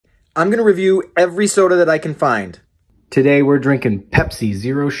I'm going to review every soda that I can find. Today we're drinking Pepsi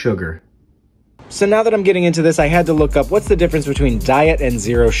Zero Sugar. So now that I'm getting into this, I had to look up what's the difference between diet and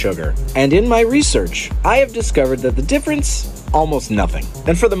zero sugar. And in my research, I have discovered that the difference, almost nothing.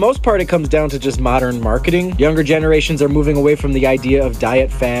 And for the most part, it comes down to just modern marketing. Younger generations are moving away from the idea of diet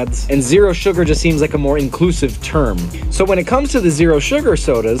fads, and zero sugar just seems like a more inclusive term. So when it comes to the zero sugar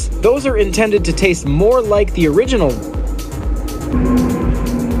sodas, those are intended to taste more like the original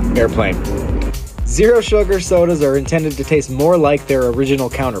airplane. Zero sugar sodas are intended to taste more like their original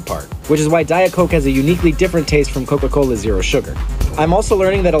counterpart, which is why Diet Coke has a uniquely different taste from Coca-Cola Zero Sugar. I'm also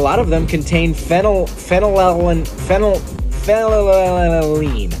learning that a lot of them contain phenylalanine.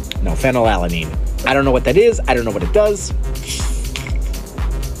 I don't know what that is. I don't know what it does.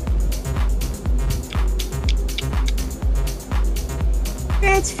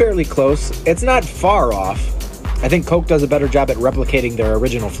 Yeah, it's fairly close. It's not far off. I think Coke does a better job at replicating their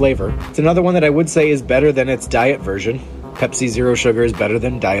original flavor. It's another one that I would say is better than its diet version. Pepsi Zero Sugar is better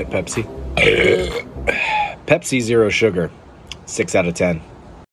than Diet Pepsi. Pepsi Zero Sugar, 6 out of 10.